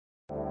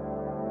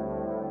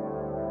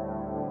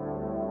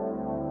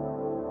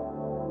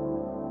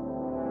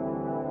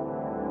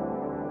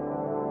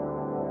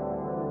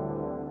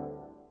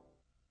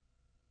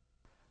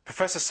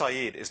Professor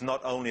Saed is not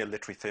only a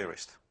literary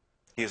theorist,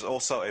 he is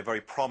also a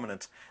very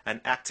prominent and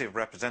active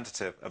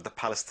representative of the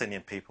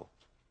Palestinian people.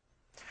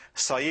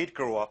 Saed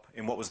grew up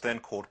in what was then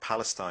called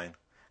Palestine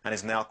and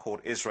is now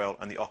called Israel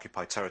and the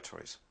occupied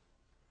territories.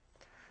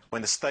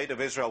 When the State of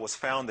Israel was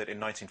founded in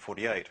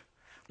 1948,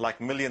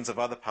 like millions of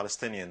other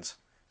Palestinians,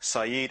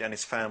 Saed and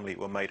his family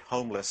were made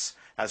homeless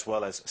as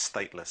well as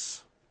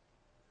stateless.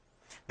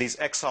 These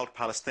exiled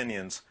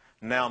Palestinians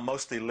now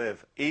mostly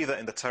live either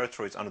in the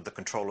territories under the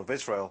control of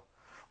Israel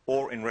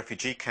or in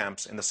refugee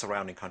camps in the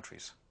surrounding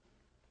countries.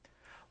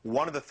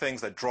 One of the things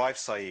that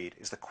drives Saed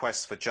is the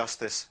quest for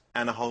justice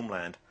and a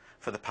homeland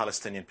for the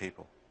Palestinian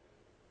people.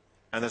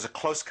 And there's a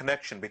close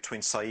connection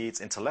between Saed's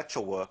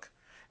intellectual work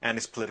and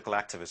his political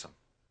activism.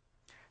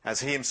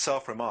 As he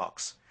himself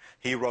remarks,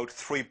 he wrote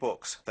 3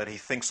 books that he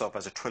thinks of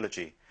as a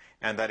trilogy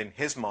and that in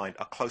his mind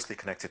are closely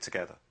connected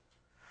together: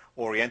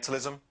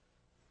 Orientalism,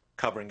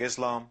 covering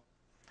Islam,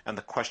 and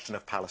the question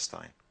of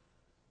Palestine.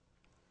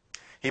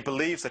 He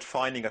believes that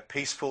finding a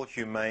peaceful,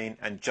 humane,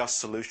 and just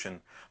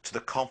solution to the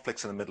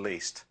conflicts in the Middle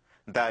East,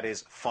 that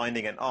is,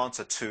 finding an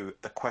answer to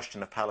the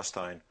question of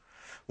Palestine,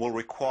 will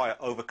require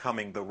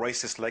overcoming the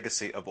racist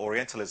legacy of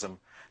Orientalism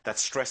that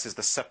stresses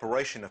the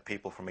separation of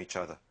people from each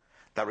other,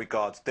 that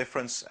regards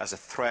difference as a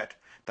threat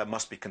that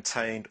must be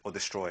contained or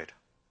destroyed.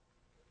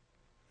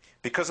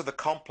 Because of the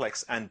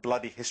complex and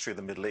bloody history of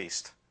the Middle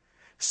East,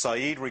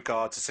 Saed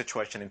regards the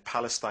situation in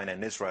Palestine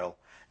and Israel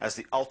as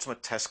the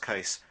ultimate test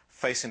case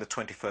facing the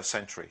 21st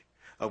century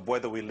of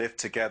whether we live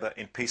together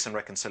in peace and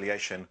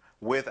reconciliation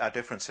with our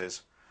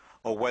differences,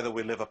 or whether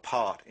we live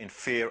apart in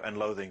fear and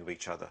loathing of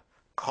each other,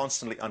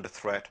 constantly under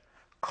threat,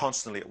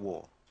 constantly at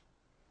war.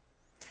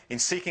 In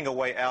seeking a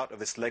way out of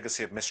this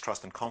legacy of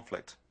mistrust and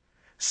conflict,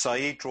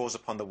 Saed draws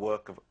upon the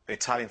work of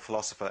Italian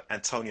philosopher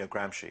Antonio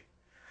Gramsci,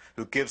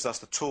 who gives us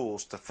the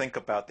tools to think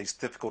about these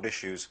difficult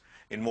issues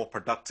in more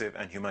productive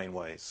and humane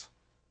ways.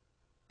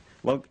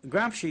 Well,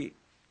 Gramsci,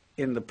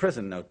 in the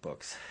prison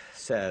notebooks,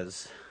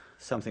 says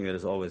something that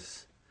has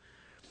always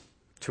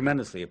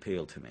tremendously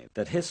appealed to me,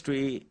 that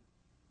history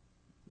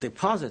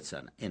deposits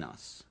in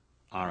us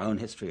our own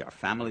history, our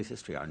family's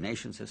history, our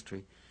nation's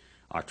history,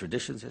 our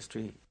tradition's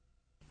history,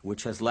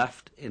 which has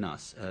left in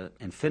us an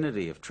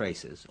infinity of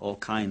traces, all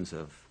kinds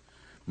of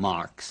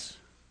marks,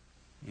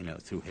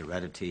 through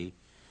heredity,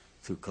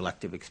 through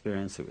collective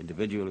experience, through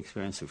individual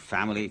experience, through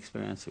family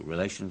experience, through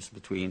relations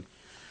between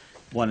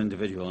one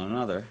individual and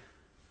another.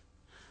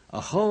 A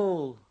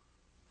whole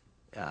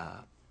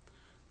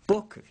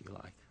book, if you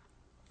like,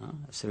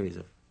 a series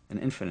of an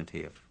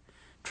infinity of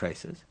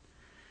traces.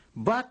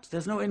 But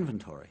there's no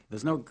inventory.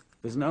 There's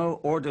no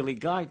orderly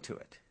guide to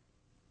it.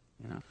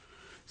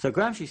 So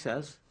Gramsci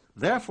says,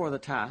 therefore the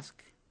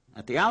task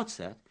at the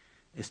outset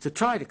is to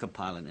try to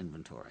compile an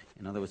inventory.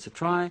 In other words, to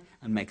try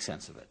and make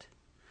sense of it.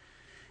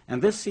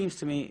 And this seems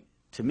to me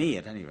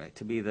at any rate,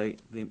 to be the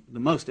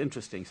most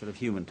interesting sort of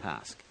human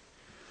task.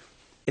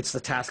 It's the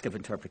task of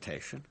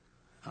interpretation.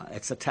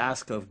 It's the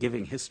task of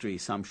giving history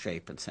some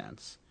shape and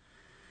sense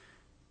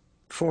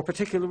for a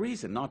particular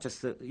reason, not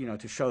just that,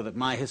 to show that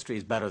my history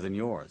is better than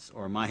yours,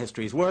 or my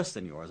history is worse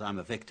than yours. I'm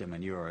a victim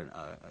and you're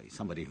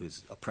somebody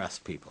who's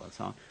oppressed people and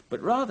so on.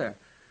 But rather,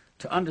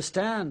 to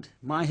understand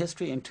my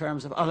history in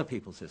terms of other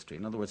people's history.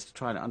 In other words, to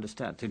try to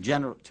understand,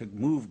 to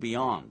move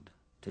beyond,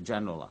 to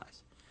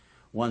generalize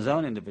one's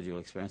own individual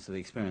experience to the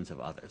experience of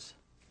others.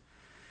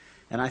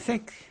 And I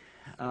think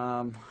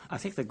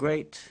the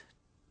great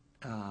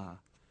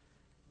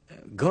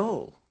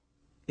goal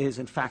is,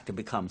 in fact, to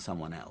become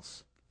someone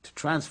else, to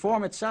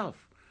transform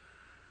itself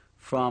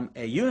from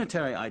a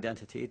unitary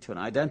identity to an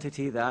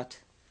identity that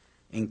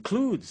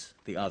includes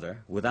the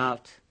other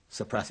without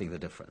suppressing the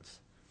difference.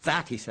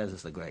 That, he says,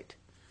 is the great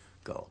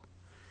goal.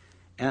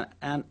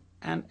 And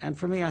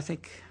for me, I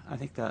think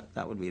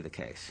that would be the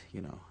case,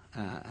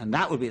 and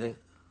that would be the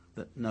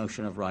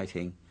notion of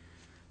writing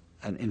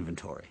an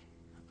inventory,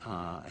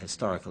 a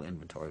historical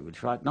inventory,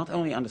 which not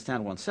only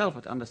understand oneself,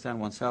 but to understand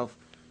oneself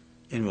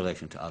in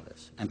relation to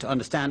others, and to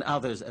understand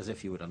others as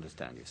if you would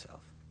understand yourself.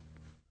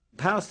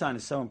 Palestine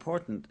is so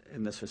important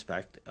in this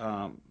respect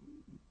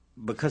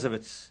because of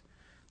its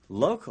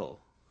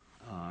local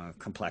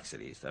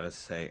complexities, that is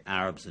to say,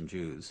 Arabs and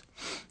Jews,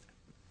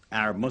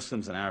 Arab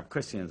Muslims and Arab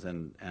Christians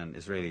and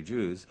Israeli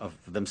Jews, of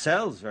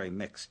themselves very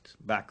mixed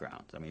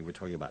backgrounds. I mean, we're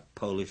talking about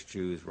Polish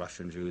Jews,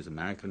 Russian Jews,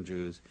 American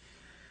Jews,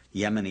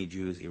 Yemeni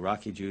Jews,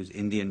 Iraqi Jews,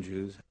 Indian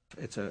Jews.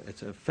 It's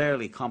a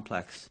fairly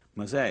complex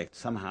mosaic.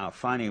 Somehow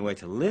finding a way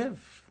to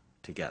live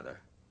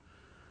together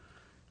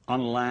on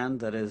a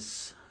land that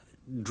is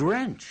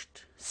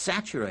drenched,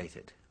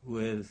 saturated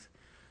with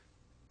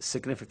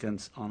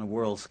significance on a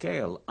world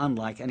scale,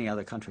 unlike any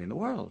other country in the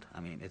world. I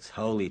mean, it's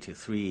holy to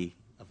 3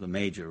 of the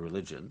major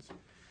religions,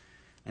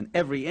 and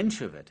every inch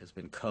of it has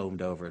been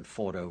combed over and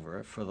fought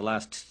over for the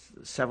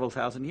last several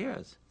thousand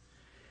years.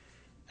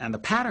 And the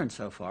pattern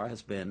so far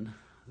has been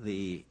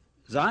the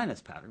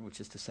Zionist pattern, which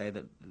is to say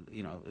that,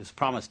 it's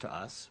promised to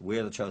us,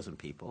 we're the chosen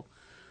people,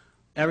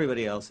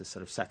 everybody else is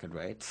sort of second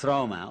rate,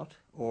 throw them out,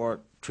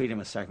 or treat them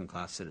as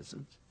second-class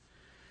citizens.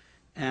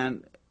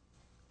 And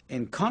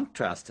in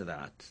contrast to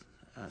that,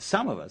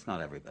 some of us, not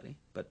everybody,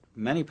 but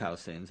many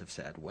Palestinians have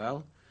said,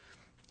 well,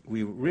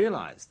 we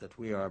realize that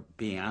we are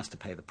being asked to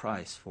pay the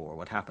price for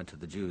what happened to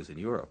the Jews in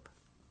Europe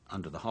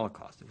under the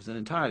Holocaust. It was an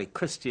entirely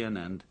Christian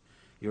and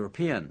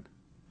European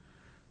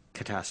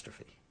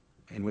catastrophe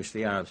in which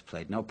the Arabs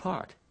played no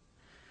part.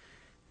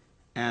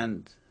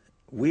 And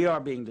we are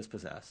being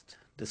dispossessed,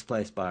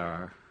 displaced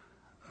by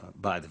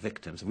the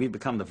victims. We've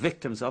become the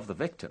victims of the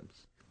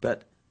victims.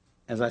 But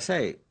as I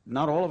say,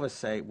 not all of us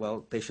say,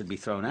 well, they should be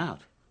thrown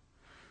out,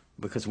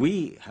 because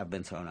we have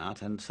been thrown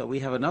out, and so we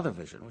have another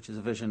vision, which is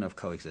a vision of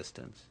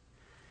coexistence,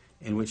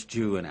 in which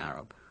Jew and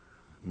Arab,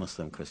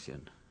 Muslim,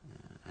 Christian,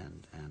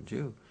 and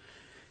Jew,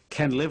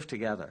 can live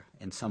together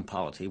in some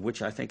polity,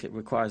 which I think it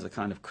requires a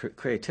kind of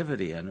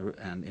creativity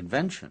and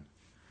invention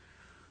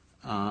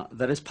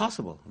that is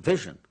possible,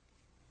 vision,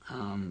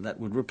 that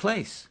would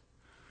replace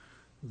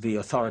the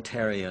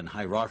authoritarian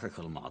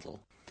hierarchical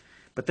model.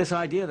 But this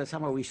idea that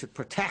somehow we should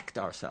protect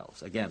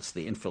ourselves against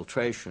the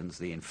infiltrations,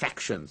 the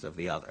infections of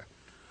the other,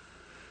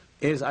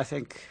 is, I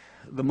think,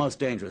 the most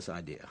dangerous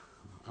idea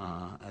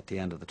at the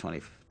end of the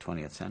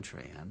 20th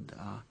century. And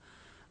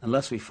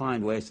unless we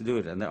find ways to do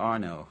it, and there are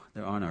no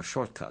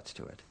shortcuts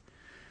to it,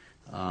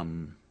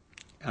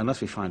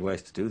 unless we find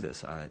ways to do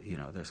this,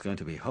 there's going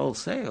to be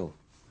wholesale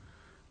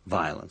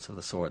violence of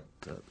the sort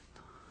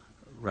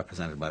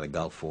represented by the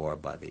Gulf War,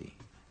 by the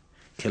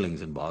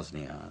killings in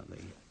Bosnia,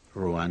 the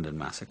Rwandan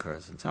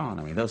massacres, and so on.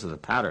 I mean, those are the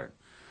pattern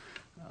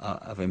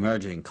of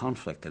emerging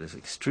conflict that is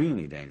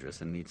extremely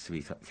dangerous and needs to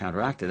be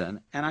counteracted.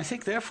 And I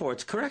think, therefore,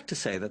 it's correct to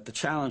say that the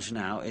challenge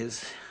now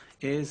is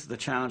the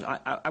challenge.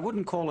 I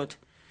wouldn't call it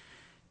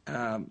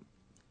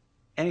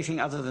anything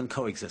other than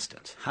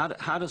coexistence.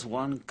 How does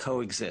one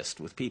coexist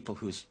with people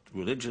whose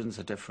religions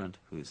are different,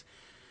 whose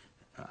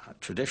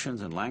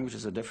traditions and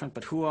languages are different,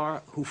 but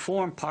who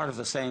form part of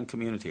the same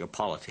community or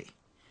polity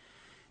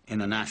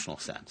in a national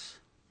sense?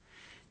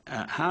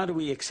 How do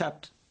we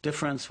accept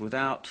difference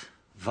without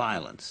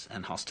violence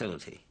and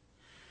hostility?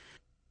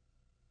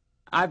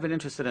 I've been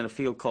interested in a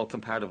field called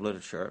comparative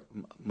literature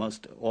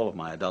all of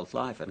my adult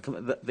life, and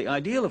the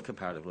ideal of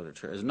comparative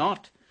literature is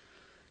not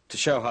to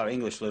show how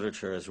English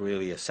literature is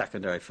really a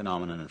secondary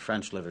phenomenon and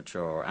French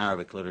literature or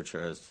Arabic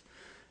literature is,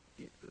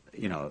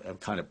 a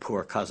kind of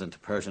poor cousin to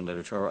Persian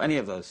literature or any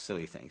of those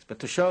silly things, but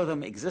to show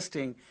them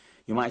existing,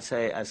 you might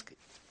say, as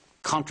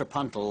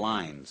contrapuntal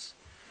lines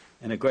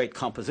in a great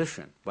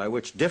composition by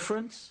which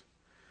difference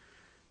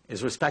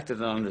is respected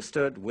and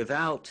understood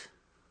without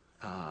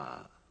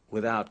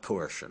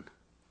coercion.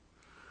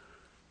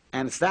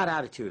 And it's that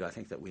attitude, I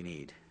think, that we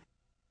need